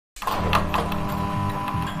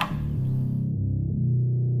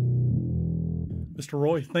Mr.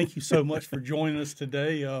 Roy, thank you so much for joining us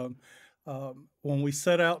today. When we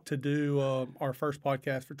set out to do our first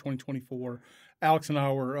podcast for 2024, Alex and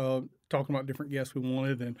I were talking about different guests we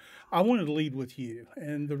wanted, and I wanted to lead with you.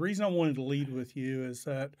 And the reason I wanted to lead with you is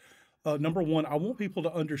that, number one, I want people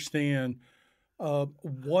to understand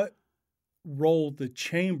what role the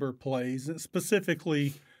chamber plays, and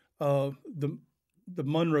specifically the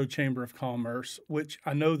Monroe Chamber of Commerce, which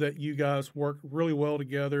I know that you guys work really well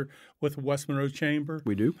together with the West Monroe Chamber.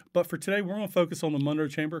 We do. But for today, we're going to focus on the Monroe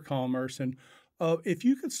Chamber of Commerce. And if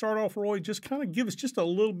you could start off, Roy, just kind of give us just a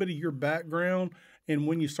little bit of your background and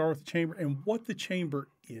when you started with the chamber and what the chamber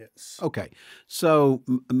is. Okay. So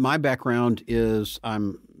my background is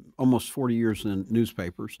I'm almost 40 years in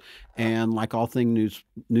newspapers, and like all things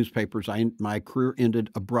newspapers, my career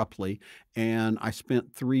ended abruptly, and I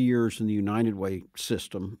spent 3 years in the United Way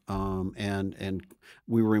system, and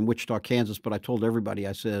we were in Wichita, Kansas, but I told everybody,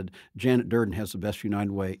 I said, Janet Durden has the best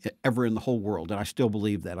United Way ever in the whole world, and I still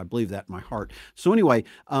believe that. I believe that in my heart. So anyway,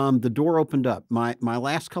 the door opened up. My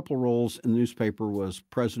last couple of roles in the newspaper was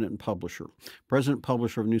president and publisher. President and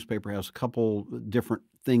publisher of a newspaper has a couple different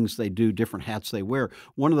things they do, different hats they wear.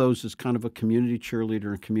 One of those is kind of a community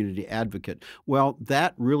cheerleader and community advocate. Well,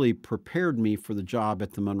 that really prepared me for the job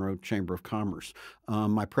at the Monroe Chamber of Commerce.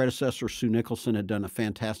 My predecessor, Sue Nicholson, had done a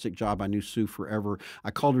fantastic job. I knew Sue forever.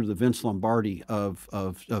 I called her the Vince Lombardi of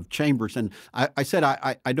chambers, and I said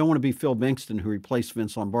I don't want to be Phil Bankston who replaced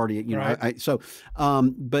Vince Lombardi. You know, Right.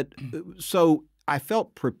 So I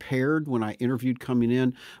felt prepared when I interviewed coming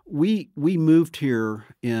in. We moved here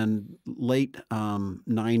in late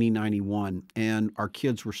 91, and our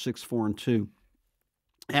kids were 6, 4, and 2.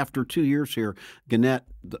 After 2 years here, Gannett,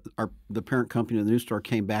 the parent company of the News Star,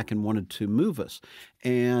 came back and wanted to move us.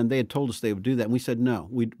 And they had told us they would do that. And we said, no,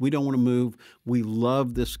 we don't want to move. We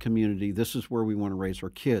love this community. This is where we want to raise our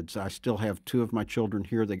kids. I still have 2 of my children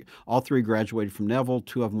here. All 3 graduated from Neville.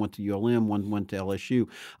 2 of them went to ULM. 1 went to LSU.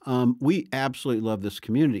 We absolutely love this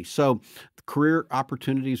community. So career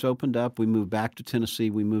opportunities opened up. We moved back to Tennessee.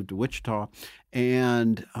 We moved to Wichita.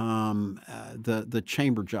 And the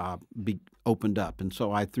chamber job opened up. And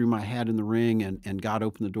so I threw my hat in the ring, and God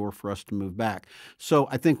opened the door for us to move back. So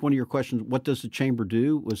I think one of your questions, what does the chamber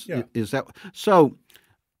do? So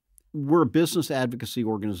we're a business advocacy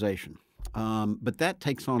organization. But that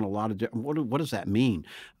takes on a lot of different, what does that mean?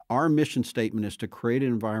 Our mission statement is to create an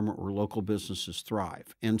environment where local businesses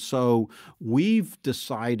thrive. And so we've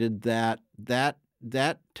decided that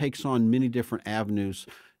takes on many different avenues.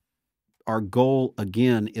 Our goal,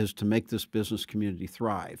 again, is to make this business community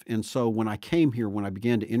thrive. And so when I came here, when I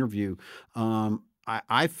began to interview,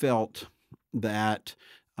 I felt that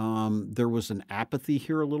there was an apathy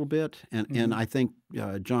here a little bit. And I think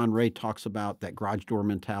John Ray talks about that garage door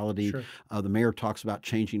mentality. Sure. The mayor talks about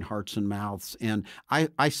changing hearts and mouths. And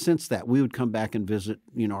I sensed that. We would come back and visit,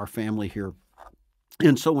 our family here.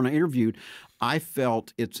 And so when I interviewed, I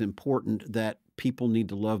felt it's important that people need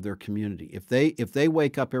to love their community. If they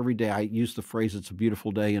wake up every day, I use the phrase, it's a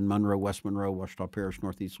beautiful day in Monroe West Monroe, Wichita Parish,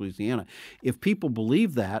 Northeast Louisiana. If people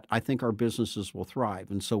believe that, I think our businesses will thrive.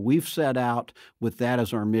 And so we've set out with that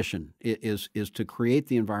as our mission, is to create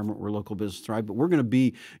the environment where local businesses thrive. But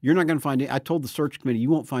you're not going to find, I told the search committee, you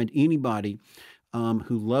won't find anybody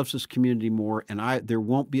who loves this community more. And there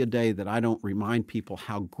won't be a day that I don't remind people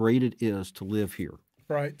how great it is to live here.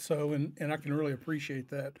 Right. So, and I can really appreciate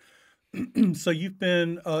that. So you've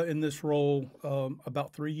been in this role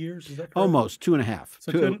about 3 years, is that correct? Almost 2.5.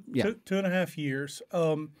 So 2.5 years.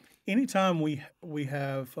 Anytime we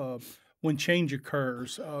have when change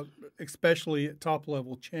occurs, especially at top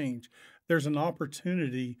level change, there's an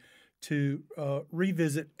opportunity to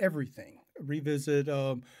revisit everything, revisit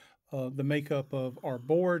the makeup of our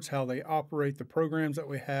boards, how they operate, the programs that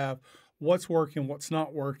we have, what's working, what's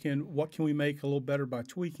not working, what can we make a little better by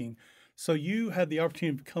tweaking. So you had the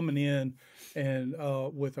opportunity of coming in and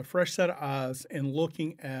with a fresh set of eyes and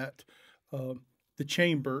looking at the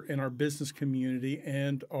chamber and our business community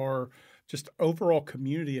and our just overall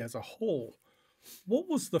community as a whole. What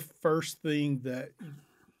was the first thing that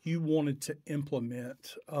you wanted to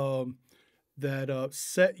implement that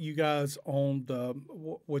set you guys on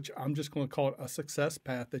which I'm just going to call it a success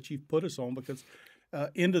path that you've put us on, because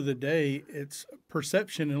end of the day, it's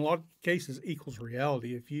perception in a lot of cases equals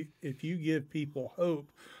reality. If you give people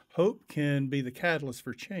hope can be the catalyst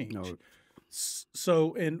for change. No.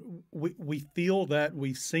 So, and we feel that,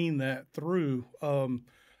 we've seen that through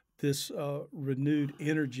this renewed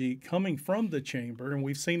energy coming from the chamber, and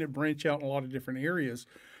we've seen it branch out in a lot of different areas.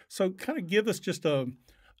 So kind of give us just a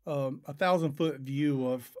 1,000-foot view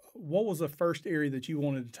of what was the first area that you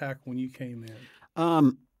wanted to tackle when you came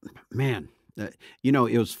in? Man, Uh,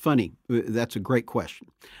 it was funny. That's a great question.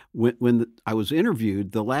 When I was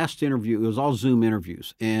interviewed, the last interview, it was all Zoom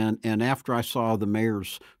interviews, and after I saw the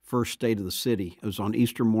mayor's first state of the city, it was on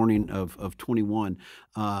Easter morning of 21,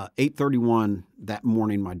 8:31 that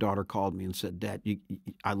morning. My daughter called me and said, "Dad,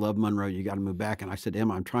 I love Monroe. You got to move back." And I said,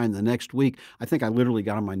 "Emma, I'm trying." The next week, I think I literally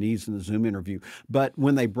got on my knees in the Zoom interview. But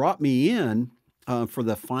when they brought me in, for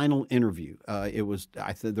the final interview.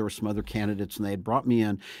 I said there were some other candidates, and they had brought me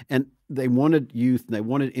in, and they wanted youth, and they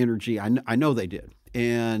wanted energy. I know they did,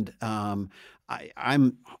 and I,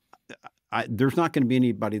 I'm. There's not going to be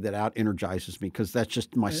anybody that out energizes me because that's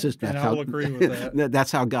just my system. And That's I'll how agree with that.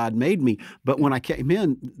 that's how God made me. But when I came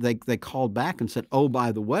in, they called back and said, "Oh,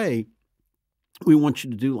 by the way, we want you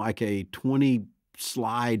to do like a 20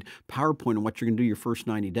 slide PowerPoint on what you're going to do your first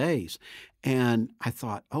 90 days." And I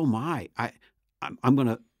thought, oh my, I'm going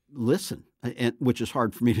to listen, and which is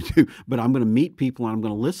hard for me to do, but I'm going to meet people and I'm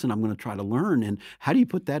going to listen. I'm going to try to learn. And how do you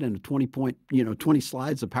put that into 20 point, 20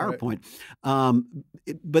 slides of Right. PowerPoint?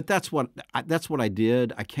 But that's what I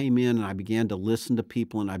did. I came in and I began to listen to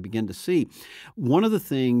people and I began to see one of the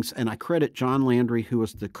things, and I credit John Landry, who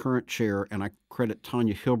was the current chair, and I credit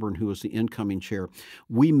Tanya Hilburn, who was the incoming chair.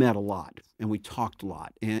 We met a lot and we talked a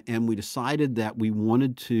lot, and we decided that we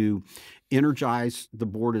wanted to energize the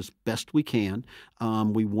board as best we can.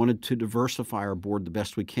 We wanted to diversify our board the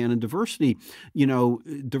best we can. And diversity,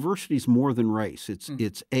 diversity is more than race. Mm.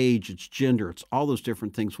 It's age, it's gender, it's all those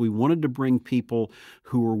different things. We wanted to bring people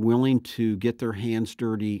who were willing to get their hands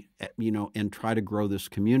dirty, and try to grow this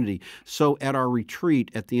community. So at our retreat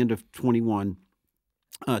at the end of 21,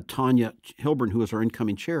 Tanya Hilburn, who was our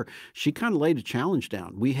incoming chair, she kind of laid a challenge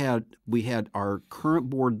down. We had our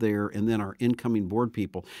current board there, and then our incoming board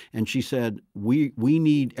people, and she said, "We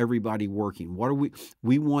need everybody working. What are we?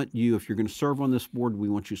 We want you. If you're going to serve on this board, we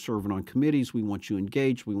want you serving on committees. We want you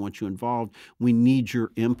engaged. We want you involved. We need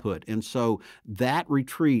your input." And so that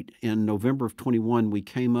retreat in November of 21, we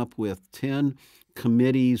came up with 10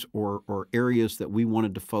 committees or areas that we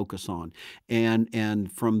wanted to focus on,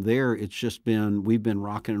 and from there we've been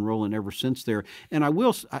rocking and rolling ever since there. And I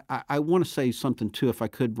want to say something too, if I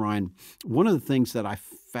could, Brian. One of the things that I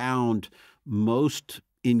found most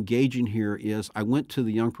engaging here is I went to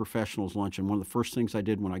the young professionals lunch, and one of the first things I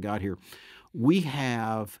did when I got here, we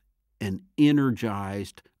have an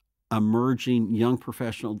energized emerging young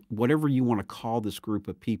professional, whatever you want to call this group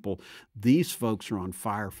of people. These folks are on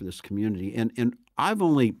fire for this community. And I've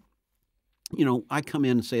only, I come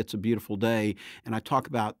in and say it's a beautiful day, and I talk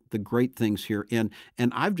about the great things here, and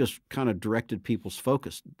I've just kind of directed people's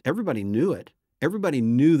focus. Everybody knew it. Everybody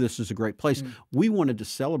knew this is a great place. Mm. We wanted to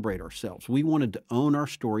celebrate ourselves. We wanted to own our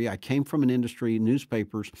story. I came from an industry,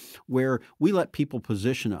 newspapers, where we let people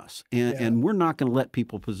position us, and, Yeah. and we're not going to let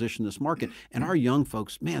people position this market. And our young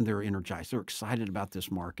folks, man, they're energized. They're excited about this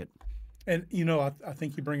market. And I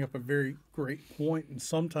think you bring up a very great point. And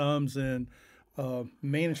sometimes in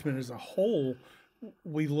management as a whole,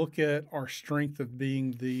 we look at our strength of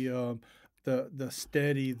being the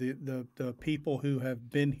steady, the people who have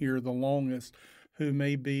been here the longest, who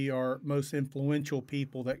may be our most influential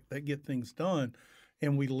people that get things done,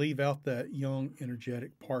 and we leave out that young,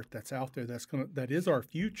 energetic part that's out there. That is our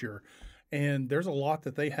future, and there's a lot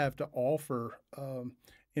that they have to offer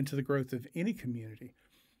into the growth of any community.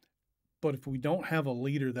 But if we don't have a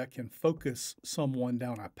leader that can focus someone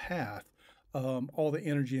down a path, all the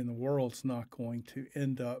energy in the world's not going to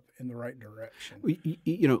end up in the right direction.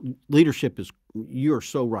 Leadership is, you're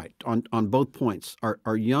so right on both points.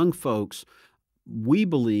 Our young folks, we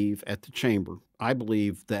believe at the chamber, I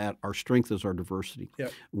believe that our strength is our diversity.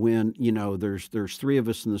 Yep. When, there's three of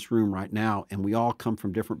us in this room right now, and we all come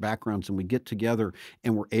from different backgrounds, and we get together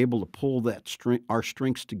and we're able to pull our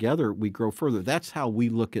strengths together, we grow further. That's how we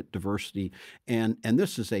look at diversity. And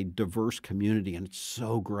this is a diverse community, and it's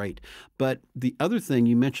so great. But the other thing,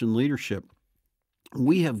 you mentioned leadership.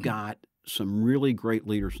 We have got some really great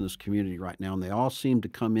leaders in this community right now, and they all seem to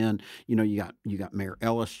come in. You got Mayor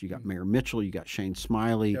Ellis, you got Mayor Mitchell, you got Shane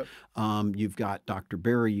Smiley, Yep. you've got Dr.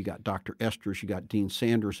 Berry, you got Dr. Esters, you got Dean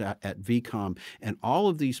Sanders at VCOM, and all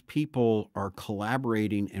of these people are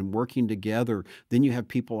collaborating and working together. Then you have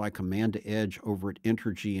people like Amanda Edge over at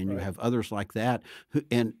Entergy, and you Right. have others like that,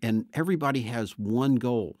 and everybody has one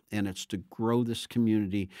goal, and it's to grow this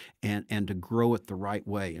community and to grow it the right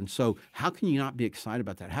way. And so, how can you not be excited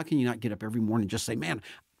about that? How can you not get up every morning and just say, man,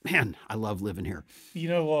 I love living here?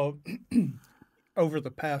 Over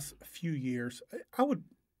the past few years, I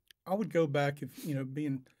would go back, if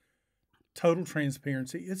being total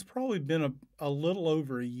transparency. It's probably been a little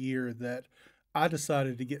over a year that I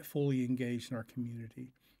decided to get fully engaged in our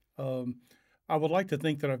community. Um, I would like to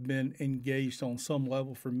think that I've been engaged on some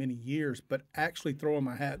level for many years, but actually throwing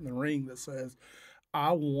my hat in the ring that says,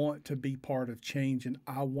 I want to be part of change and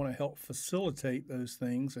I want to help facilitate those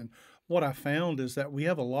things. And what I found is that we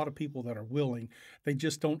have a lot of people that are willing. They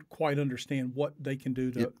just don't quite understand what they can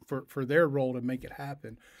do Yep. for their role to make it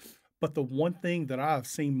happen. But the one thing that I've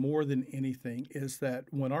seen more than anything is that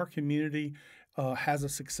when our community has a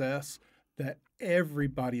success, that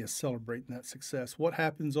everybody is celebrating that success. What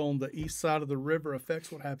happens on the east side of the river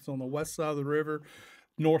affects what happens on the west side of the river,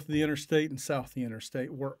 north of the interstate and south of the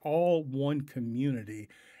interstate. We're all one community.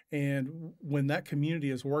 And when that community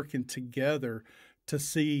is working together to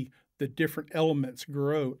see the different elements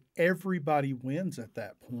grow, everybody wins at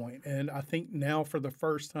that point. And I think now, for the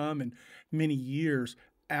first time in many years,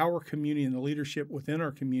 our community and the leadership within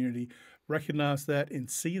our community recognize that, and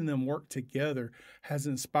seeing them work together has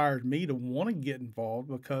inspired me to want to get involved,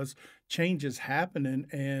 because change is happening,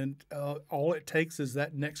 and all it takes is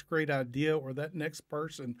that next great idea or that next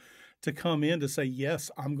person to come in to say, yes,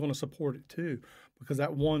 I'm going to support it too, because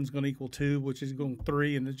that one's going to equal two, which is going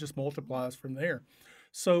three, and it just multiplies from there.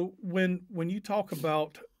 So when you talk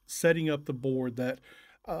about setting up the board, that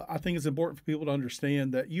I think it's important for people to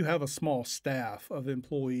understand that you have a small staff of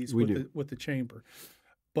employees We with do. the chamber.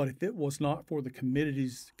 But if it was not for the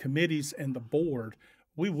committees and the board,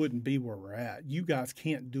 we wouldn't be where we're at. You guys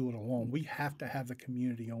can't do it alone. We have to have the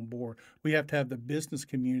community on board. We have to have the business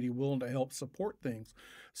community willing to help support things.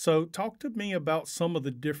 So talk to me about some of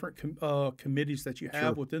the different committees that you have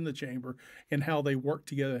Sure. within the chamber and how they work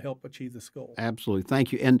together to help achieve this goal. Absolutely.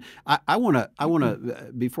 Thank you. And I want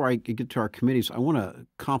to, before I get to our committees, I want to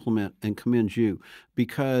compliment and commend you,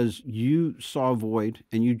 because you saw a void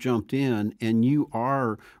and you jumped in, and you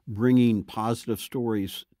are bringing positive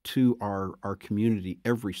stories to our community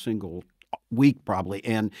every single week, probably.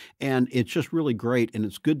 And it's just really great. And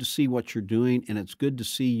it's good to see what you're doing. And it's good to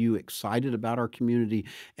see you excited about our community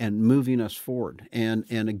and moving us forward. And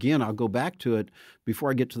again, I'll go back to it before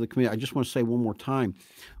I get to the committee. I just want to say one more time,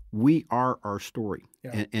 we are our story.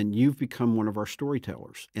 Yeah. And you've become one of our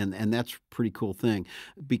storytellers. And that's a pretty cool thing,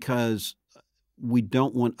 because we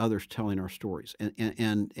don't want others telling our stories.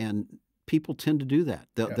 And people tend to do that.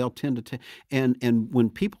 Yeah. They'll tend to, and when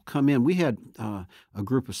people come in, we had a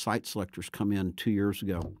group of site selectors come in 2 years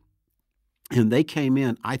ago, and they came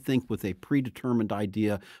in, I think, with a predetermined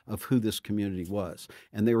idea of who this community was,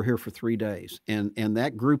 and they were here for 3 days, and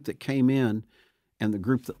that group that came in and the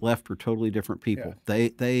group that left were totally different people. Yeah.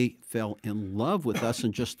 They fell in love with us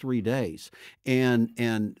in just 3 days,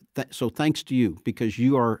 so thanks to you, because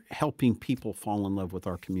you are helping people fall in love with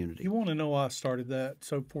our community. You want to know why I started that?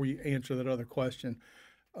 So before you answer that other question,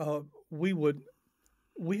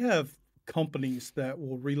 we have companies that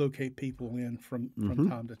will relocate people in from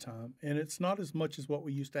time to time, and it's not as much as what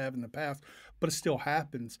we used to have in the past, but it still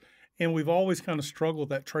happens. And we've always kind of struggled with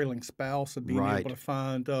that trailing spouse of being Right. able to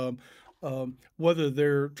find whether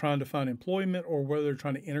they're trying to find employment or whether they're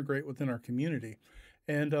trying to integrate within our community.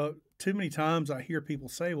 And too many times I hear people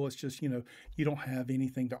say, well, it's just, you don't have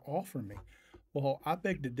anything to offer me. Well, I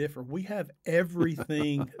beg to differ. We have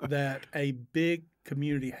everything that a big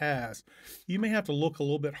community has. You may have to look a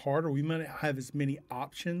little bit harder. We may not have as many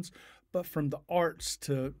options, but from the arts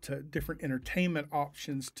to different entertainment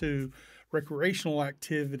options to recreational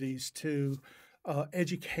activities to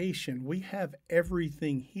education, we have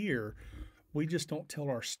everything here. We just don't tell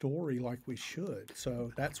our story like we should.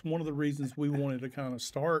 So that's one of the reasons we wanted to kind of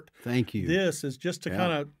start. Thank you. This is just to Yeah.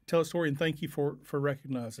 kind of tell a story, and thank you for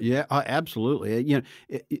recognizing. Yeah, absolutely.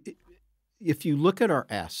 If you look at our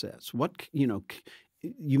assets,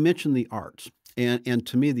 you mentioned the arts. And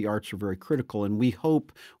to me, the arts are very critical. And we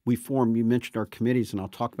hope we form, you mentioned our committees, and I'll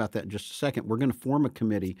talk about that in just a second. We're going to form a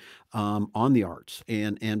committee on the arts.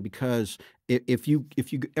 And because if you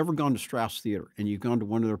ever gone to Strauss Theater and you've gone to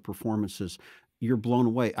one of their performances, you're blown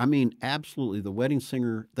away. I mean, absolutely. The Wedding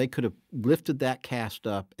Singer, they could have lifted that cast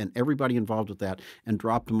up and everybody involved with that and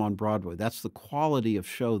dropped them on Broadway. That's the quality of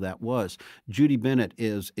show that was. Judy Bennett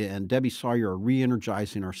and Debbie Sawyer are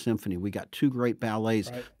re-energizing our symphony. We got 2 great ballets.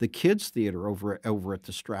 Right. The Kids Theater over at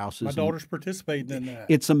the Strausses. My daughter's participating in that.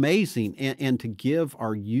 It's amazing. And to give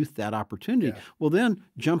our youth that opportunity. Yeah. Well, then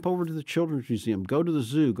jump over to the Children's Museum, go to the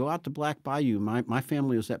zoo, go out to Black Bayou. My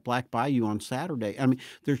family was at Black Bayou on Saturday. I mean,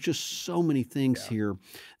 there's just so many things here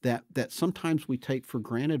that sometimes we take for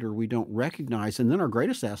granted or we don't recognize. And then our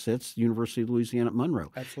greatest assets, University of Louisiana at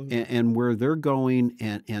Monroe. Absolutely. And where they're going,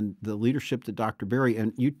 and the leadership that Dr. Berry,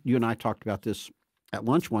 and you and I talked about this at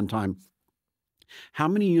lunch one time. How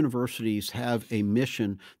many universities have a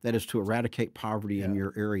mission that is to eradicate poverty in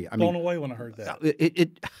your area? I Blown mean, away when I heard that.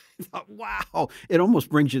 thought, wow, it almost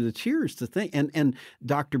brings you to tears to think. And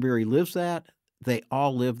Dr. Berry lives that. They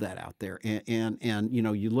all live that out there. And you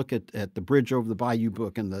know, you look at the Bridge Over the Bayou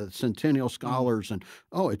book and the Centennial Scholars, and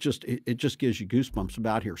it just gives you goosebumps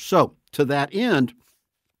about here. So to that end,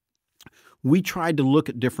 we tried to look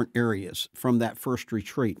at different areas from that first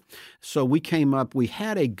retreat. So we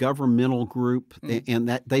had a governmental group, and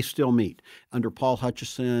that they still meet under Paul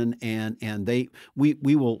Hutchison, and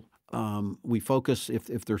we focus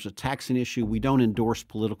if there's a taxing issue. We don't endorse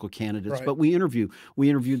political candidates, Right. but we interview. We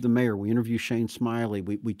interviewed the mayor. We interviewed Shane Smiley.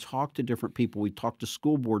 We talked to different people. We talked to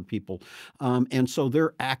school board people, and so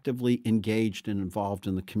they're actively engaged and involved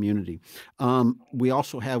in the community.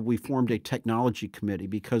 We formed a technology committee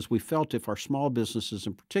because we felt if our small businesses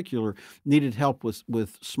in particular needed help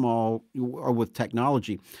with small or with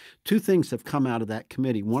technology, two things have come out of that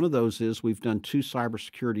committee. One of those is we've done 2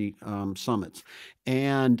 cybersecurity summits.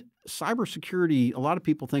 And cybersecurity, a lot of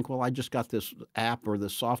people think, well, I just got this app or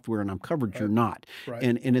this software and I'm covered. You're not. Right.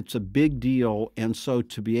 And it's a big deal. And so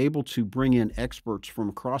to be able to bring in experts from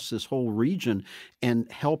across this whole region and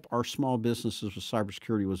help our small businesses with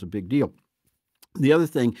cybersecurity was a big deal. The other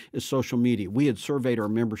thing is social media. We had surveyed our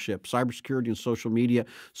membership, cybersecurity and social media.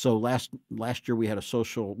 So last year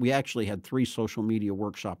we actually had 3 social media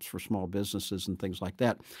workshops for small businesses and things like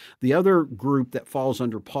that. The other group that falls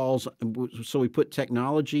under Paul's, so we put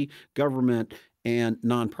technology, government, and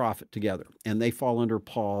nonprofit together, and they fall under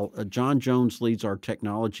Paul. John Jones leads our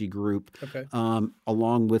technology group, Okay.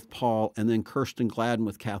 along with Paul, and then Kirsten Gladden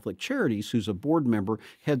with Catholic Charities, who's a board member,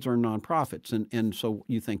 heads our nonprofits. And so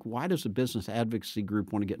you think, why does a business advocacy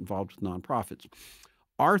group want to get involved with nonprofits?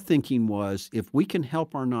 Our thinking was if we can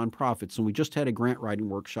help our nonprofits, and we just had a grant writing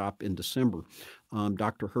workshop in December,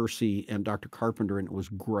 Dr. Hersey and Dr. Carpenter, and it was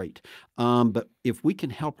great. But if we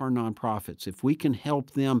can help our nonprofits, if we can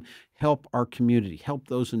help them help our community, help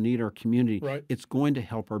those in need in our community, Right. it's going to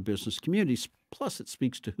help our business communities. Plus, it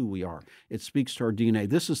speaks to who we are. It speaks to our DNA.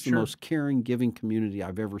 This is the Sure. most caring, giving community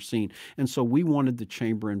I've ever seen. And so we wanted the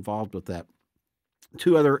chamber involved with that.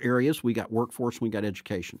 2 other areas, we got workforce, we got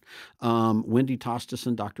education. Wendy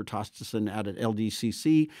Tostison, Dr. Tostison out at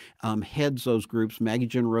LDCC, heads those groups. Maggie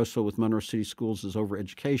Generoso with Monroe City Schools is over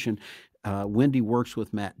education. Wendy works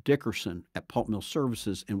with Matt Dickerson at Pulp Mill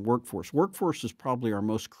Services in workforce. Workforce is probably our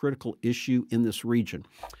most critical issue in this region.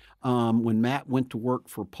 When Matt went to work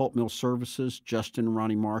for Pulp Mill Services, Justin and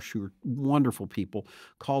Ronnie Marsh, who are wonderful people,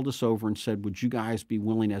 called us over and said, would you guys be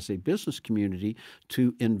willing as a business community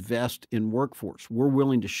to invest in workforce? We're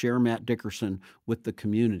willing to share Matt Dickerson with the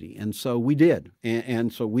community. And so we did.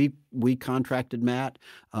 And so we contracted Matt.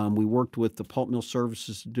 We worked with the Pulp Mill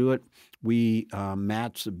Services to do it.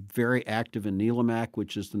 Matt's very active in NELAMAC,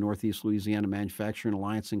 which is the Northeast Louisiana Manufacturing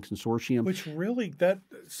Alliance and Consortium. Which really,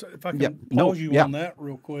 so if I can Yep. pause you on that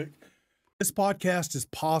real quick. This podcast is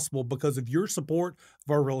possible because of your support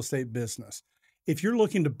of our real estate business. If you're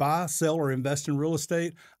looking to buy, sell, or invest in real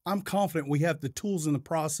estate, I'm confident we have the tools and the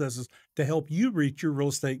processes to help you reach your real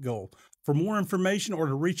estate goal. For more information or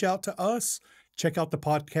to reach out to us, check out the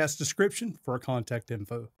podcast description for our contact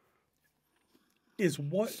info. Is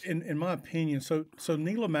what, in my opinion, so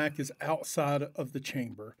NELAMAC is outside of the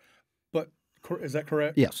chamber, but is that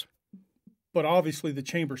correct? Yes. But obviously the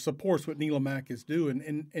chamber supports what NELAMAC is doing.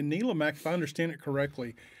 And NELAMAC, if I understand it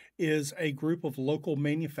correctly, is a group of local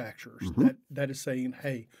manufacturers that is saying,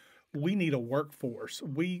 hey, we need a workforce.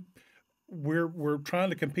 We're trying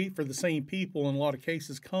to compete for the same people in a lot of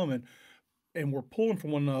cases coming, and we're pulling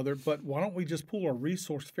from one another, but why don't we just pool our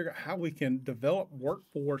resources to figure out how we can develop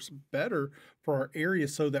workforce better for our area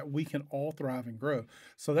so that we can all thrive and grow?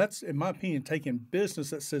 So that's, in my opinion, taking business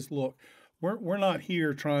that says, look, we're not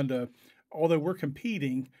here trying to, although we're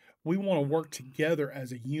competing, we want to work together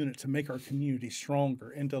as a unit to make our community stronger.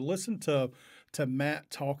 And to listen to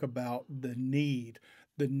Matt talk about the need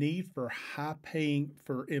for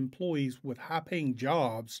for employees with high-paying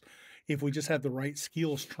jobs, if we just have the right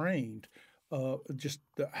skills trained,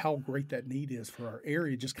 how great that need is for our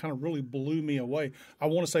area just kind of really blew me away. I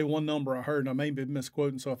want to say one number I heard, and I may be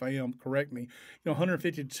misquoting, so if I am, correct me.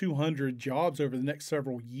 150 to 200 jobs over the next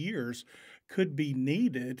several years could be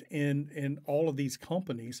needed in all of these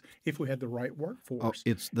companies if we had the right workforce.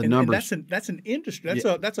 It's the numbers. And that's an industry.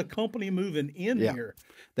 That's a company moving in here.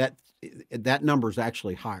 That number is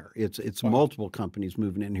actually higher. It's multiple companies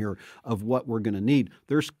moving in here of what we're going to need.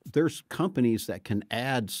 There's companies that can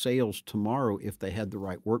add sales tomorrow if they had the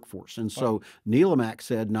right workforce. And so NELAMAC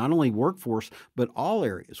said not only workforce but all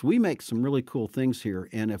areas. We make some really cool things here,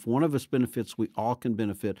 and if one of us benefits, we all can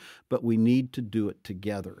benefit. But we need to do it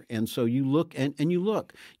together. And so you look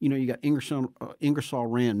look, you got Ingersoll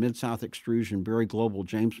Rand, Mid-South Extrusion, Berry Global,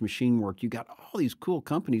 James Machine Work. You got all these cool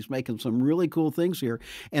companies making some really cool things here.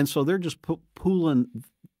 And so they're just pooling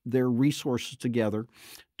their resources together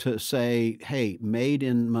to say, hey, made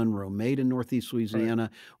in Monroe, made in Northeast Louisiana,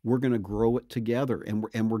 we're going to grow it together,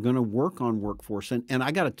 and we're going to work on workforce. And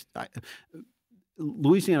I got to,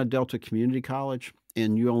 Louisiana Delta Community College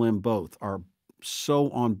and ULM both are so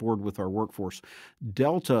on board with our workforce.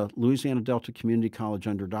 Louisiana Delta Community College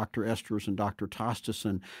under Dr. Esters and Dr.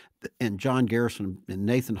 Tostas and John Garrison and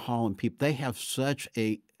Nathan Hall and people, they have such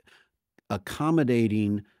a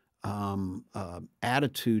accommodating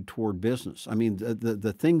attitude toward business. I mean,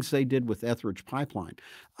 the things they did with Etheridge Pipeline,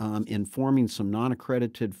 in forming some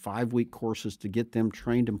non-accredited 5-week courses to get them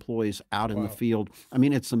trained employees out in the field. I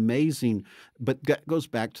mean, it's amazing, but that goes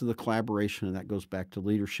back to the collaboration, and that goes back to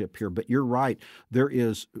leadership here. But you're right, there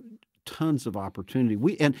is tons of opportunity.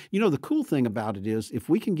 The cool thing about it is, if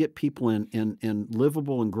we can get people in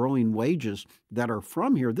livable and growing wages that are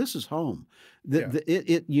from here, this is home.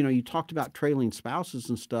 You talked about trailing spouses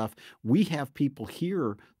and stuff. We have people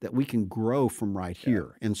here that we can grow from right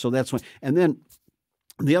here, and so that's when. And then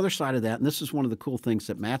the other side of that, and this is one of the cool things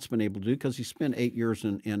that Matt's been able to do, because he spent 8 years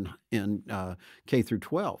in K through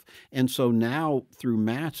 12, and so now through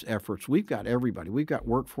Matt's efforts, we've got everybody. We've got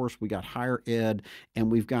workforce, we got higher ed,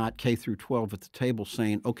 and we've got K through 12 at the table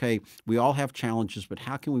saying, okay, we all have challenges, but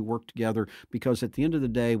how can we work together? Because at the end of the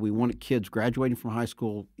day, we wanted kids graduating from high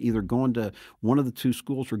school either going to one of the two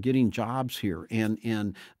schools or getting jobs here.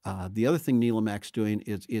 And the other thing Neelamac's doing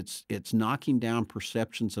is it's knocking down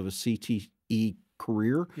perceptions of a CTE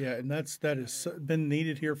career. Yeah, and that has been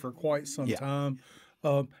needed here for quite some time.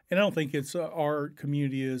 And I don't think it's our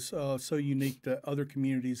community is so unique that other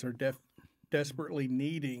communities are desperately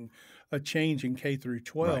needing a change in K through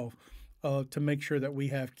 12 to make sure that we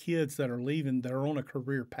have kids that are leaving that are on a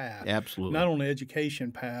career path. Absolutely. Not on an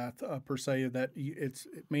education path per se, that it's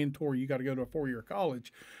mandatory. You got to go to a 4-year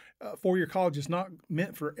college. 4-year college is not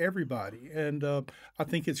meant for everybody. And I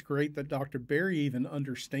think it's great that Dr. Berry even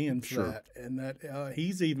understands that, and that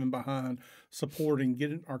he's even behind supporting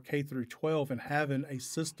getting our K through 12 and having a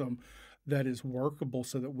system that is workable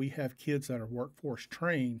so that we have kids that are workforce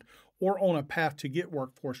trained or on a path to get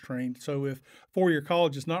workforce trained. So if 4-year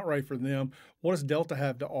college is not right for them, what does Delta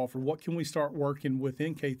have to offer? What can we start working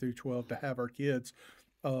within K through 12 to have our kids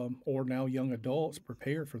or now young adults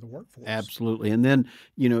prepare for the workforce? Absolutely. And then,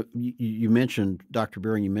 you mentioned Dr.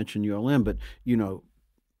 Berry, you mentioned ULM, but,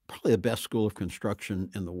 probably the best school of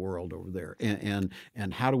construction in the world over there.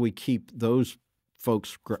 And how do we keep those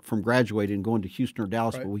folks from graduating and going to Houston or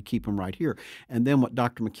Dallas, but we keep them right here? And then what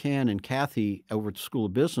Dr. McCann and Kathy over at the School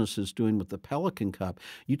of Business is doing with the Pelican Cup,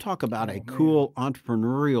 you talk about cool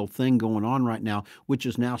entrepreneurial thing going on right now, which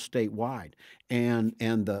is now statewide. And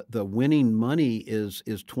the winning money is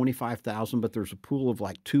 $25,000, but there's a pool of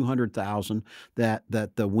like $200,000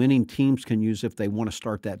 that the winning teams can use if they want to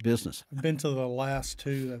start that business. I've been to the last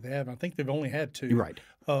two that they have. I think they've only had two. Right.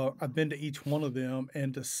 I've been to each one of them,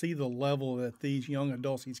 and to see the level that these young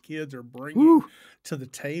adults, these kids are bringing to the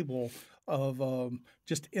table of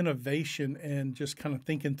just innovation and just kind of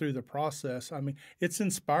thinking through the process. I mean, it's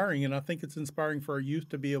inspiring, and I think it's inspiring for our youth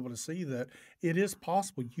to be able to see that it is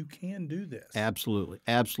possible. You can do this. Absolutely.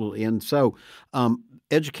 Absolutely. And so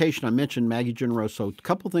education, I mentioned Maggie Generoso. A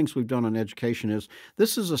couple things we've done on education is,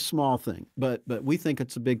 this is a small thing, but we think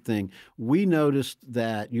it's a big thing. We noticed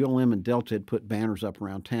that ULM and Delta had put banners up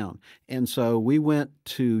around town. And so we went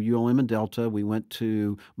to ULM and Delta, we went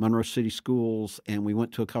to Monroe City Schools, and we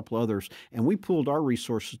went to a couple others, and we pulled our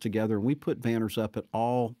resources together and we put banners up at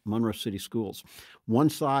all Monroe City Schools. One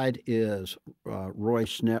side is Roy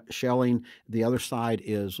Schelling, the other side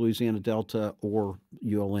is Louisiana Delta or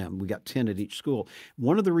ULM. We got 10 at each school.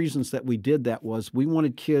 One of the reasons that we did that was we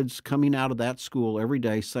wanted kids coming out of that school every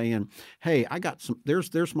day saying, hey, I got some,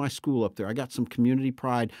 there's my school up there. I got some community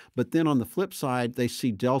pride. But then on the flip side, they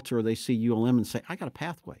see Delta or they see ULM and say, I got a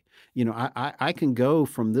pathway. I can go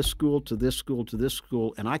from this school to this school to this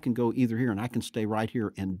school, and I can go either here and I can stay right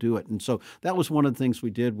here and do it. And so that was one of the things we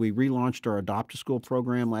did. We relaunched our Adopt a School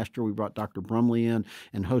program. Last year we brought Dr. Brumley in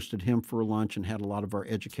and hosted him for a lunch and had a lot of our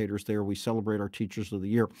educators there. We celebrate our Teachers of the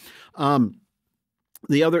Year. Some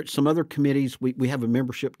other committees, we have a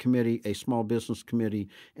membership committee, a small business committee,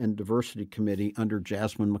 and diversity committee under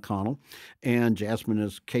Jasmine McConnell. And Jasmine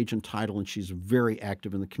is Cajun title, and she's very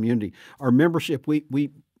active in the community. Our membership,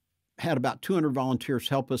 we had about 200 volunteers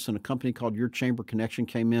help us, and a company called Your Chamber Connection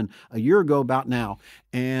came in a year ago about now,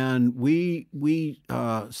 and we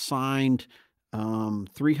signed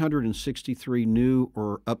 363 new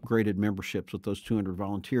or upgraded memberships with those 200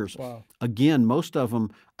 volunteers. Wow. Again, most of them,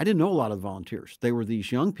 I didn't know a lot of the volunteers. They were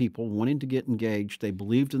these young people wanting to get engaged. They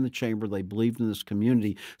believed in the chamber. They believed in this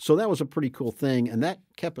community. So that was a pretty cool thing. And that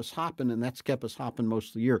kept us hopping, and that's kept us hopping most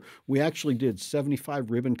of the year. We actually did 75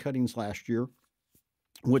 ribbon cuttings last year,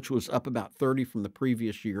 which was up about 30 from the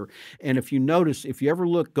previous year. And if you notice, if you ever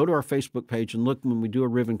look, go to our Facebook page and look when we do a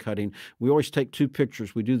ribbon cutting, we always take two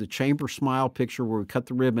pictures. We do the chamber smile picture where we cut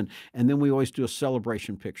the ribbon, and then we always do a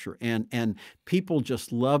celebration picture. And people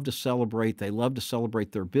just love to celebrate. They love to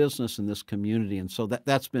celebrate their business in this community. And so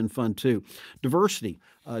that's been fun too. Diversity.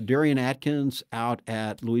 Darian Atkins out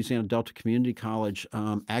at Louisiana Delta Community College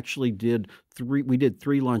actually did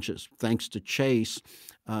three lunches. Thanks to Chase,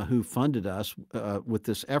 who funded us with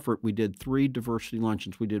this effort, we did 3 diversity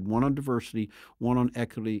luncheons. We did one on diversity, one on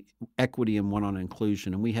equity, and one on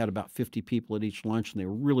inclusion. And we had about 50 people at each lunch, and they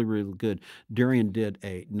were really, really good. Darian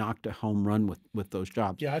knocked a home run with those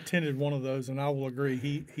jobs. Yeah, I attended one of those, and I will agree.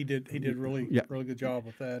 He did really good job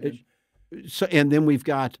with that. So, and then we've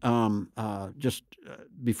got just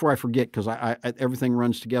before I forget, because I everything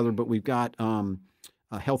runs together, but we've got a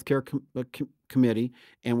healthcare committee,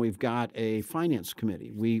 and we've got a finance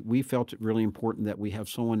committee. We felt it really important that we have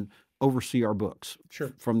someone oversee our books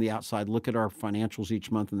from the outside, look at our financials each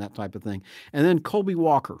month and that type of thing. And then Colby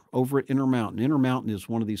Walker over at Intermountain. Intermountain is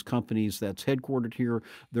one of these companies that's headquartered here.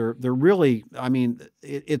 They're really, I mean,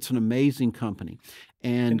 it's an amazing company.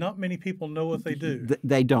 And not many people know what they do.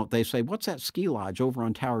 They don't. They say, what's that ski lodge over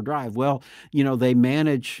on Tower Drive? Well, you know, they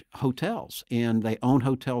manage hotels, and they own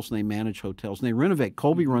hotels, and they manage hotels, and they renovate.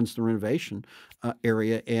 Colby runs the renovation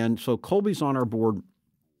area, and so Colby's on our board.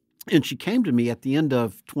 And she came to me at the end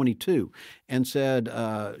of 22 and said,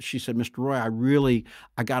 she said, Mr. Roy,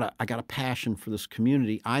 I got a passion for this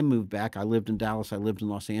community. I moved back. I lived in Dallas. I lived in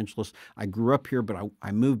Los Angeles. I grew up here, but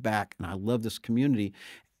I moved back, and I love this community.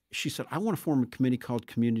 She said, I want to form a committee called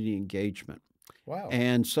Community Engagement. Wow.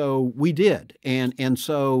 And so we did. And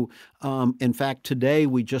so, in fact, today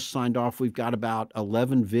we just signed off. We've got about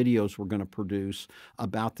 11 videos we're going to produce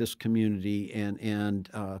about this community. And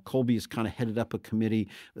Colby has kind of headed up a committee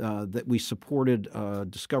that we supported.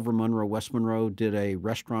 Discover Monroe West Monroe did a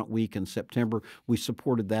restaurant week in September. We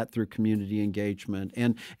supported that through community engagement.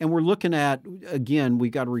 And we're looking at, again, we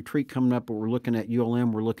got a retreat coming up, but we're looking at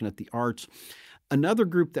ULM. We're looking at the arts. Another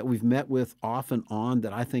group that we've met with off and on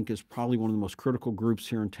that I think is probably one of the most critical groups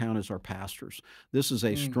here in town is our pastors. This is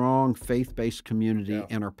a strong faith-based community,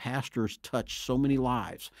 and our pastors touch so many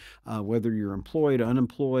lives, whether you're employed,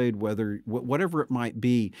 unemployed, whatever it might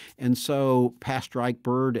be. And so Pastor Ike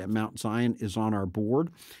Bird at Mount Zion is on our board,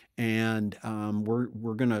 and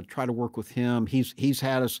we're going to try to work with him. He's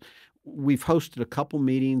had us. We've hosted a couple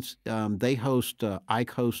meetings. Ike hosts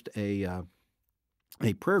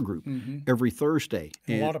a prayer group every Thursday.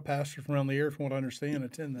 And a lot of pastors from around the area, from what I understand,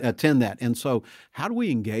 attend that. And so how do we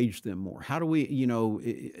engage them more? How do we,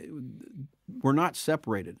 we're not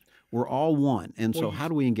separated. We're all one. And so how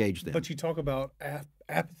do we engage them? But you talk about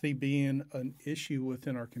apathy being an issue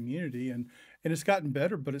within our community, and it's gotten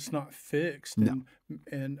better, but it's not fixed. No.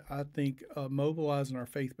 And I think mobilizing our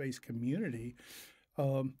faith-based community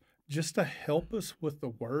just to help us with the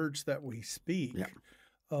words that we speak. Yeah.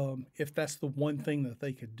 If that's the one thing that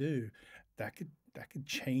they could do, that could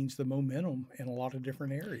change the momentum in a lot of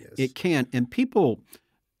different areas. It can, and people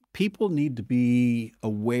need to be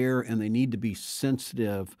aware, and they need to be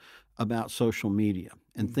sensitive about social media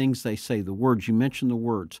and things they say. The words you mentioned, the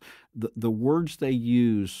words they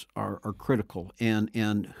use are critical,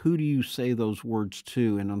 and who do you say those words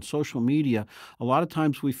to? And on social media, a lot of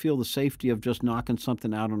times we feel the safety of just knocking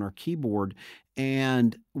something out on our keyboard,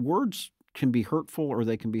 and words can be hurtful or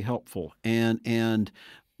they can be helpful. And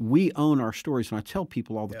we own our stories. And I tell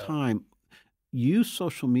people all the time, use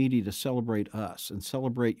social media to celebrate us and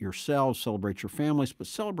celebrate yourselves, celebrate your families, but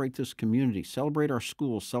celebrate this community, celebrate our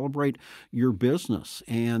schools, celebrate your business.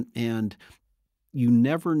 And you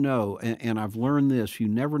never know, and I've learned this, you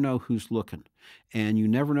never know who's looking. And you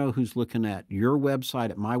never know who's looking at your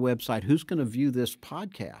website, at my website, who's going to view this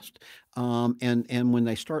podcast. And when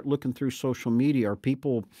they start looking through social media, are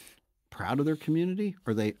people proud of their community,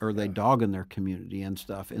 or they dogging their community and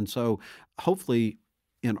stuff? And so hopefully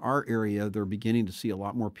in our area, they're beginning to see a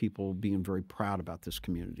lot more people being very proud about this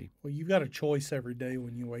community. Well, you've got a choice every day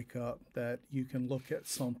when you wake up that you can look at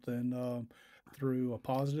something through a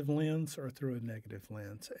positive lens or through a negative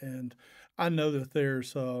lens. And I know that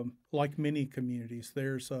there's, like many communities,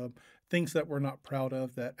 there's things that we're not proud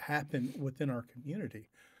of that happen within our community.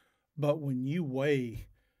 But when you weigh,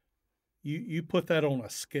 you put that on a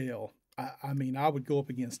scale, I mean, I would go up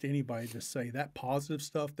against anybody to say that positive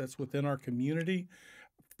stuff that's within our community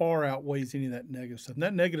far outweighs any of that negative stuff. And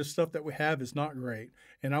that negative stuff that we have is not great.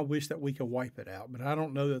 And I wish that we could wipe it out. But I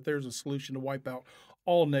don't know that there's a solution to wipe out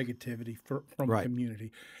all negativity from a Right.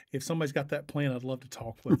 community. If somebody's got that plan, I'd love to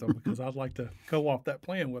talk with them because I'd like to go off that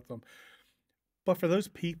plan with them. But for those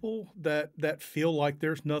people that feel like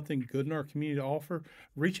there's nothing good in our community to offer,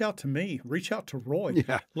 reach out to me. Reach out to Roy.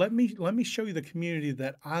 Yeah. Let me show you the community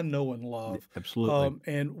that I know and love, Absolutely.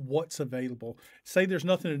 and what's available. Say there's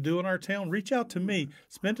nothing to do in our town. Reach out to me.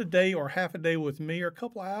 Spend a day or half a day with me or a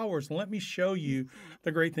couple of hours, and let me show you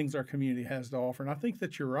the great things our community has to offer. And I think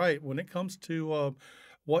that you're right when it comes to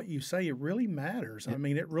what you say. It really matters. I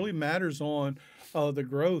mean, it really matters on the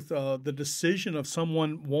growth, the decision of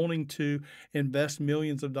someone wanting to invest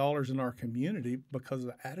millions of dollars in our community because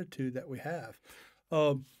of the attitude that we have.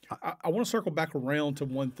 I want to circle back around to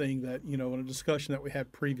one thing that, in a discussion that we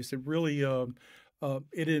had previous, it really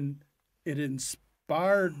it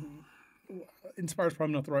inspired. Inspires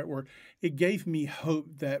probably not the right word. It gave me hope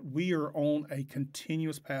that we are on a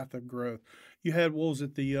continuous path of growth. You had, what was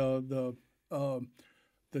it,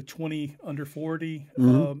 the 20 under 40.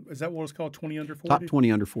 Is that what it's called? 20 under 40? Top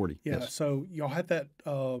 20 under 40. Yeah. Yes. So y'all had that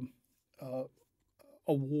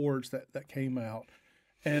awards that came out.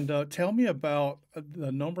 And tell me about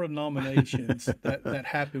the number of nominations that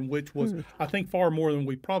happened, which was, I think, far more than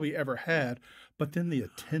we probably ever had. But then the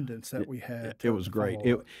attendance that we had. It was great.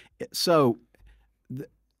 follow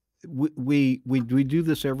We do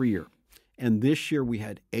this every year. And this year we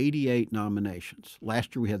had 88 nominations.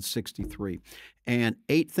 Last year we had 63. And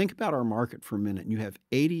think about our market for a minute. You have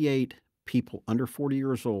 88 people under 40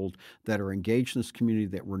 years old that are engaged in this community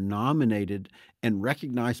that were nominated and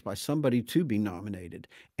recognized by somebody to be nominated.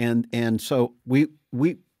 And so we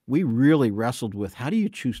really wrestled with, how do you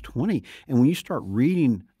choose 20? And when you start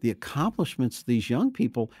reading the accomplishments of these young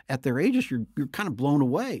people at their ages, you're kind of blown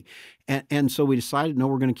away. And so we decided, no,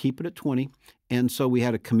 we're going to keep it at 20. And so we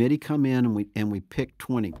had a committee come in and we picked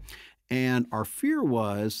 20. And our fear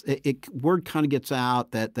was, word kind of gets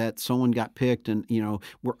out that someone got picked, and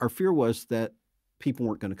our fear was that people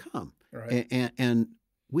weren't going to come. Right. And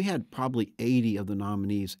we had probably 80 of the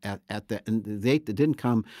nominees at that, and the 8 that didn't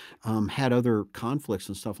come had other conflicts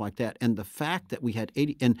and stuff like that. And the fact that we had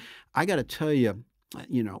 80, and I got to tell you,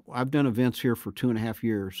 I've done events here for 2.5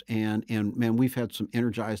 years, and man, we've had some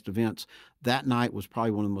energized events. That night was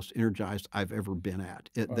probably one of the most energized I've ever been at.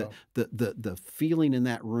 Wow. The feeling in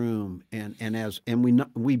that room, and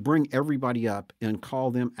we bring everybody up and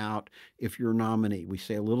call them out if you're a nominee. We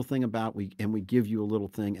say a little thing about we give you a little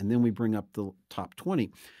thing, and then we bring up the top 20.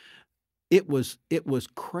 It was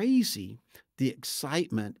crazy, the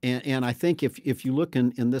excitement. And I think if you look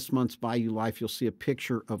in this month's Bayou Life, you'll see a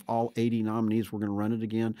picture of all 80 nominees. We're going to run it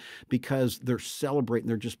again because they're celebrating.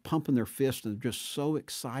 They're just pumping their fists, and they're just so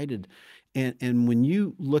excited. And when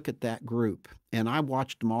you look at that group, and I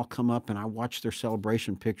watched them all come up, and I watched their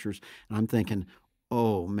celebration pictures, and I'm thinking,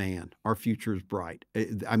 oh man, our future is bright.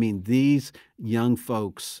 I mean, these young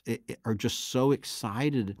folks are just so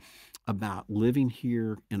excited about living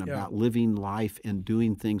here and about living life and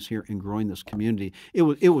doing things here and growing this community. It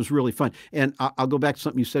was really fun. And I'll go back to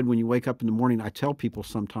something you said when you wake up in the morning. I tell people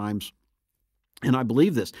sometimes, and I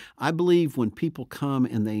believe this. I believe when people come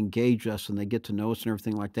and they engage us and they get to know us and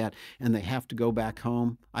everything like that, and they have to go back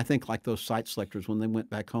home, I think like those site selectors, when they went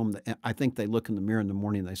back home, I think they look in the mirror in the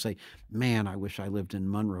morning and they say, man, I wish I lived in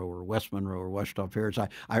Monroe or West Monroe or Washita Parish.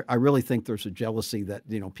 I really think there's a jealousy that,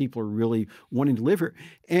 people are really wanting to live here.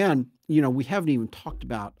 And, we haven't even talked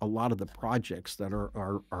about a lot of the projects that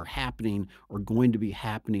are happening or going to be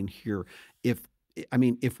happening here.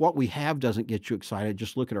 If what we have doesn't get you excited,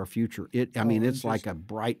 just look at our future. It's like a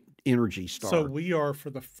bright energy star. So we are, for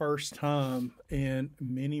the first time in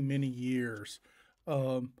many, many years,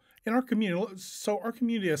 in our community. So our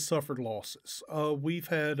community has suffered losses. We've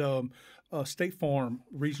had State Farm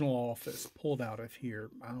regional office pulled out of here,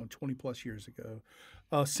 20 plus years ago.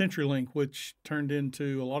 CenturyLink, which turned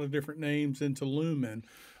into a lot of different names into Lumen.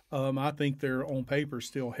 I think they're on paper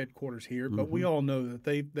still headquarters here, but we all know that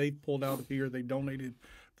they pulled out of here. They donated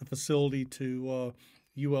the facility to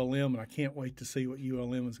ULM, and I can't wait to see what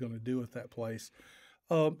ULM is going to do with that place.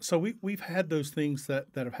 So we've had those things that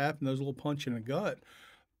have happened, those little punch in the gut.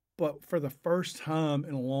 But for the first time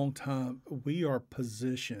in a long time, we are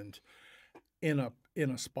positioned in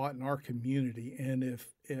a spot in our community. And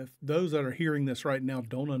if those that are hearing this right now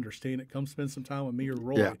don't understand it, come spend some time with me or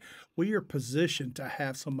Roy. Yeah. We are positioned to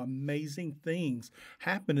have some amazing things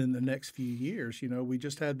happen in the next few years. We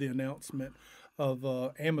just had the announcement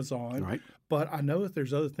of Amazon. Right. But I know that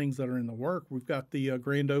there's other things that are in the work. We've got the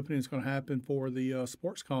grand opening that's going to happen for the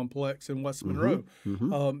sports complex in West Mm-hmm. Monroe.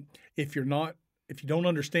 Mm-hmm. If you're not, if you don't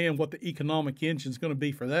understand what the economic engine is going to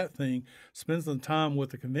be for that thing, spend some time with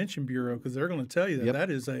the Convention Bureau because they're going to tell you that Yep.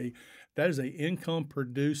 that is a income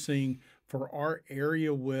producing for our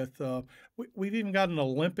area. With we've even got an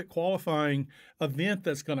Olympic qualifying event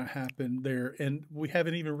that's going to happen there, and we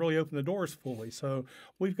haven't even really opened the doors fully. So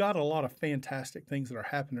we've got a lot of fantastic things that are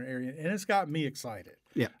happening in the area, and it's got me excited.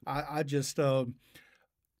 Yeah. I just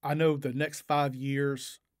I know the next 5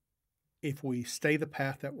 years, if we stay the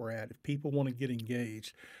path that we're at, if people want to get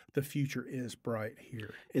engaged, the future is bright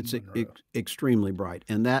here in It's Monroe. extremely bright,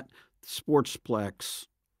 and that sportsplex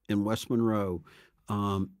in West Monroe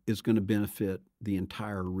is going to benefit the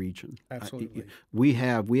entire region. Absolutely. We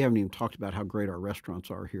haven't even talked about how great our restaurants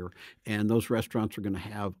are here, and those restaurants are going to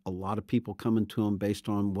have a lot of people coming to them based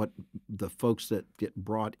on what the folks that get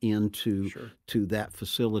brought into Sure. to that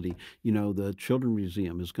facility. The Children's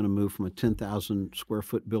Museum is going to move from a 10,000 square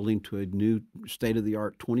foot building to a new state of the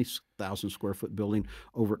art 20,000 square foot building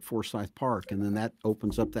over at Forsyth Park, and then that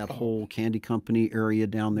opens up that whole candy company area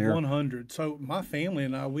down there. 100. So my family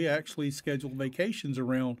and I, we actually schedule vacations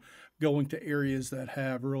around going to areas that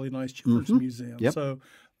have really nice children's museums. Yep. So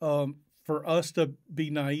for us to be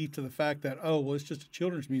naive to the fact that, oh, well, it's just a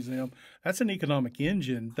children's museum, that's an economic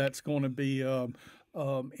engine that's going to be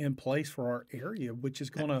in place for our area, which is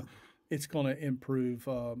going to it's going to improve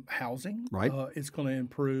housing. Right. It's going to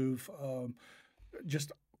improve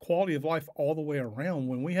just quality of life all the way around.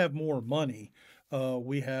 When we have more money,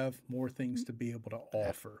 we have more things to be able to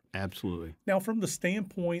offer. Absolutely. Now, from the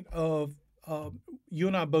standpoint of you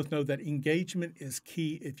and I both know that engagement is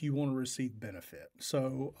key if you want to receive benefit.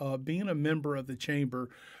 So being a member of the chamber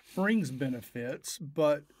brings benefits,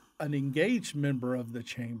 but an engaged member of the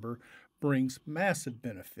chamber brings massive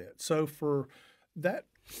benefit. So for that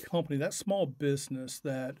company, that small business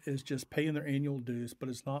that is just paying their annual dues but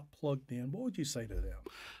is not plugged in, what would you say to them?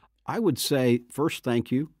 I would say first,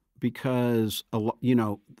 thank you, because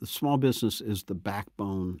the small business is the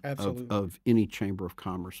backbone of any Chamber of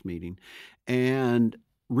Commerce meeting, and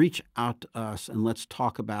reach out to us and let's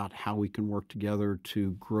talk about how we can work together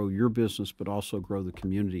to grow your business, but also grow the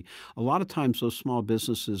community. A lot of times, those small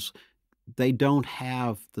businesses, they don't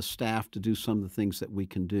have the staff to do some of the things that we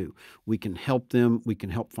can do. We can help them. We can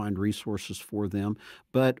help find resources for them,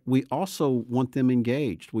 but we also want them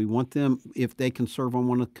engaged. We want them, if they can serve on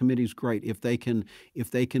one of the committees, great. If they can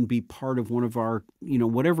be part of one of our,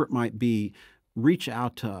 whatever it might be, reach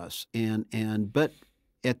out to us. But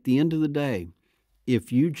at the end of the day,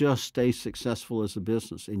 if you just stay successful as a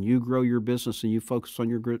business and you grow your business and you focus on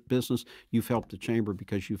your business, you've helped the chamber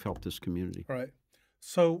because you've helped this community. Right.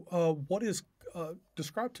 So, what is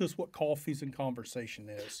describe to us what Coffees and Conversation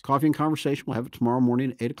is? Coffee and Conversation, we'll have it tomorrow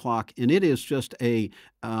morning at 8 o'clock, and it is just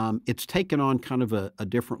it's taken on kind of a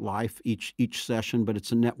different life each session, but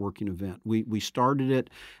it's a networking event. We started it,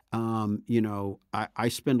 I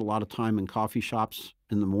spend a lot of time in coffee shops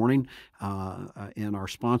in the morning, and our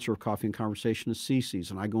sponsor of Coffee and Conversation is Cece's,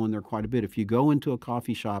 and I go in there quite a bit. If you go into a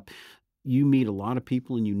coffee shop, you meet a lot of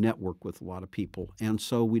people and you network with a lot of people. And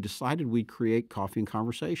so we decided we'd create Coffee and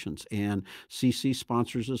Conversations. And CC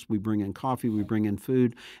sponsors us. We bring in coffee, we bring in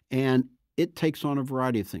food, and it takes on a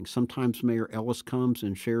variety of things. Sometimes Mayor Ellis comes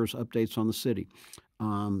and shares updates on the city.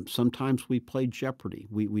 Sometimes we play Jeopardy.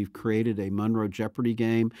 We've created a Monroe Jeopardy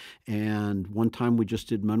game, and one time we just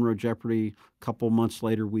did Monroe Jeopardy. A couple months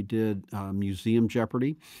later, we did Museum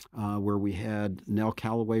Jeopardy, where we had Nell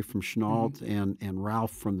Calloway from Chenault and Ralph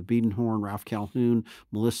from the Beadenhorn, Ralph Calhoun,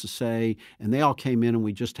 Melissa Say, and they all came in, and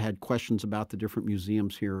we just had questions about the different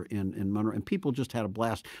museums here in Monroe, and people just had a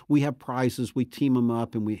blast. We have prizes. We team them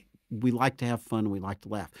up, and we like to have fun and we like to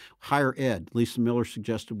laugh. Higher ed. Lisa Miller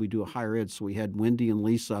suggested we do a higher ed, so we had Wendy and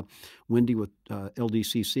Lisa, Wendy with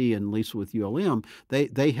LDCC and Lisa with ULM.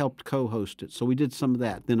 They helped co-host it, so we did some of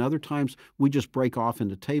that. Then other times we just break off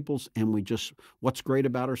into tables and we just, what's great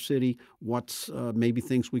about our city, what's maybe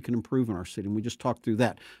things we can improve in our city, and we just talk through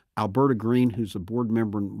that. Alberta Green, who's a board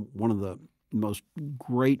member and one of the most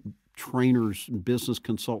great trainers and business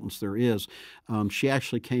consultants there is, she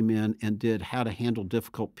actually came in and did how to handle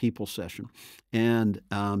difficult people session. And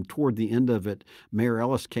toward the end of it, Mayor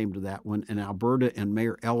Ellis came to that one, and Alberta and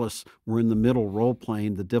Mayor Ellis were in the middle role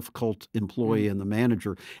playing the difficult employee and the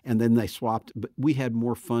manager, and then they swapped. But we had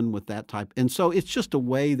more fun with that type. And so it's just a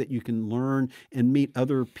way that you can learn and meet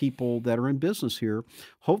other people that are in business here.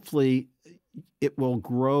 Hopefully, it will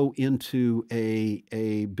grow into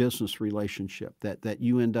a business relationship that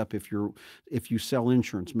you end up, if you sell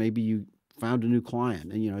insurance, maybe you found a new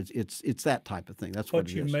client, and it's that type of thing. That's what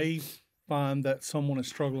But it you is. may find that someone is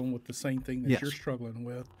struggling with the same thing that you're Yes, struggling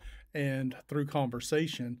with, and through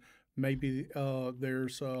conversation, maybe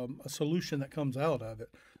there's a solution that comes out of it.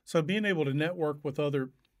 So being able to network with other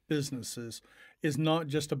businesses is not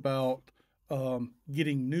just about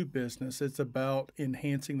getting new business. It's about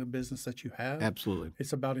enhancing the business that you have. absolutely.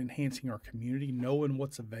 It's about enhancing our community, knowing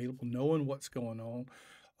what's available, knowing what's going on,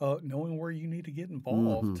 knowing where you need to get Hmm.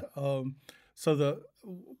 involved. So the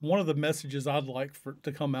one of the messages I'd like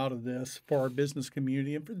to come out of this for our business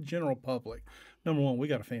community and for the general public, number one, we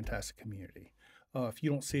got a fantastic community. If you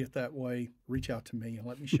don't see it that way, reach out to me and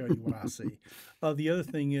let me show you what I see. The other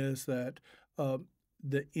thing is that uh,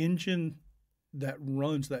 the engine that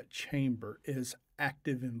runs that chamber is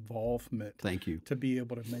active involvement Thank you. to be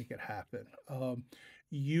able to make it happen.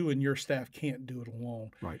 You and your staff can't do it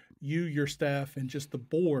alone. Right. You, your staff, and just the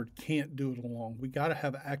board can't do it alone. We got to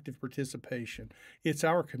have active participation. It's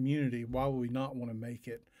our community. Why would we not want to make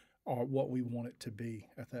it what we want it to be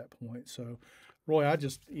at that point? So, Roy,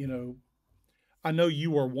 I know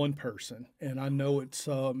you are one person, and I know it's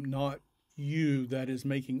not you that is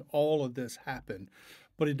making all of this happen,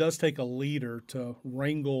 but it does take a leader to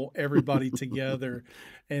wrangle everybody together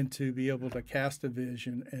and to be able to cast a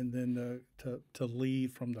vision and then to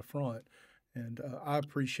lead from the front. And I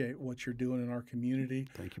appreciate what you're doing in our community.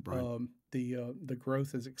 Thank you, Brian. The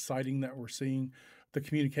growth is exciting that we're seeing. The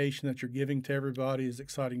communication that you're giving to everybody is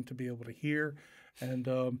exciting to be able to hear, and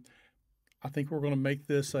I think we're going to make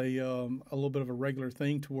this a little bit of a regular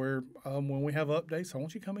thing to where when we have updates, I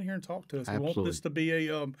want you to come in here and talk to us. We want Absolutely. this to be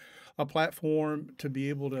a platform to be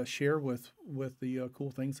able to share with the cool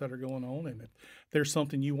things that are going on. And if there's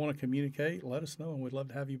something you want to communicate, let us know, and we'd love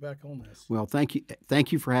to have you back on this. Well, thank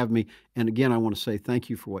you for having me. And again, I want to say thank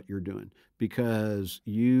you for what you're doing, because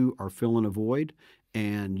you are filling a void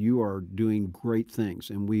and you are doing great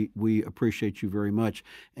things, and we appreciate you very much.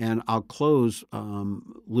 And I'll close.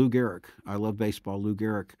 Lou Gehrig, I love baseball. Lou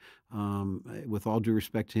Gehrig, with all due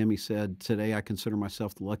respect to him, he said, "Today I consider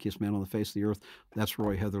myself the luckiest man on the face of the earth." That's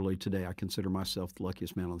Roy Heatherly. Today I consider myself the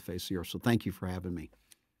luckiest man on the face of the earth. So thank you for having me.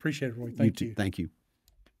 Appreciate it, Roy. Thank you. Thank you.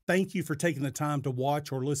 Thank you for taking the time to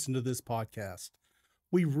watch or listen to this podcast.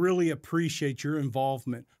 We really appreciate your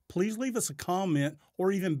involvement. Please leave us a comment,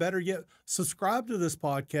 or even better yet, subscribe to this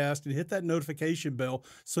podcast and hit that notification bell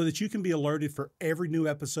so that you can be alerted for every new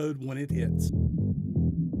episode when it hits.